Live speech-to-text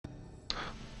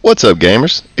What's up,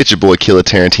 gamers? It's your boy Killer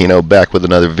Tarantino back with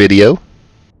another video.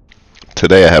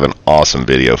 Today I have an awesome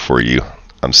video for you.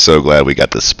 I'm so glad we got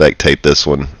to spectate this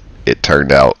one. It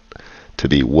turned out to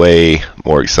be way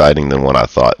more exciting than what I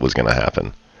thought was going to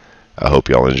happen. I hope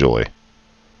y'all enjoy.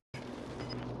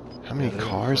 How many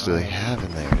cars do they have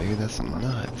in there, dude? That's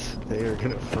nuts. They are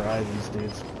gonna fry these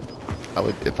dudes.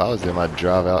 If I was them, I'd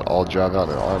drive out in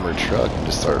an armored truck and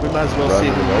just start We might as well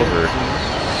running see them them over.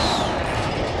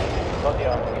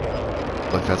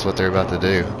 Look, that's what they're about to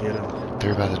do.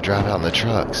 They're about to drive out in the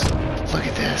trucks. Look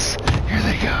at this. Here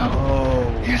they go. Oh.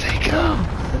 Here they go.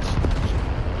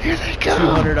 Here they go.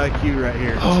 200 IQ right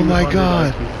here. Oh my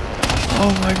god. IQ.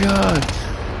 Oh my god.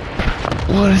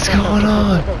 What is going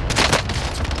on?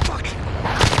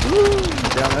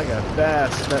 Down that guy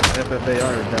fast. That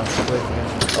FFAR is down quick, man.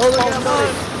 Oh, they got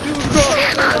mine. Dude, bro.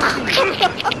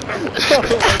 Oh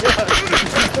my god.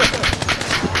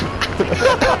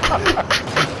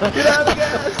 Get out of the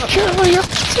gas!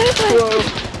 Whoa!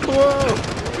 Whoa!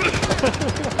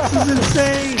 This is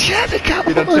insane!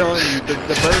 Dude, I'm telling you, the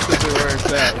burst is where it's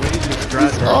at. We need to just drive.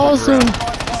 It's awesome!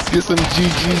 Get some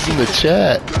GGs in the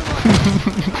chat.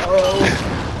 Oh!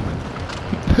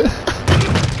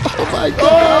 Oh my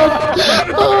god!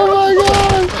 Oh my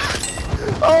god!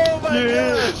 Oh my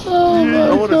god! Oh my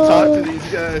I want to god! talk to these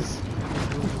guys.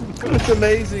 It's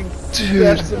amazing. Dude,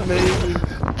 that's amazing.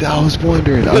 I was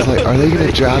wondering, I was like, are they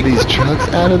gonna drive these trucks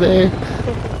out of there?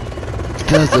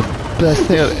 That's the best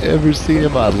thing I've ever seen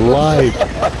in my life.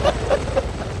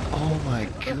 Oh my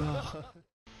god.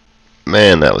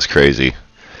 Man, that was crazy.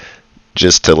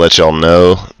 Just to let y'all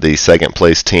know, the second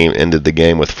place team ended the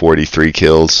game with 43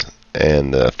 kills,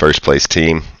 and the first place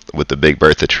team with the Big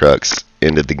Bertha trucks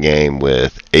ended the game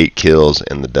with 8 kills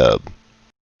and the dub.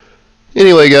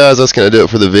 Anyway guys, that's going to do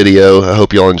it for the video. I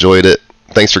hope y'all enjoyed it.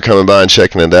 Thanks for coming by and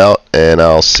checking it out, and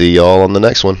I'll see y'all on the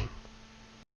next one.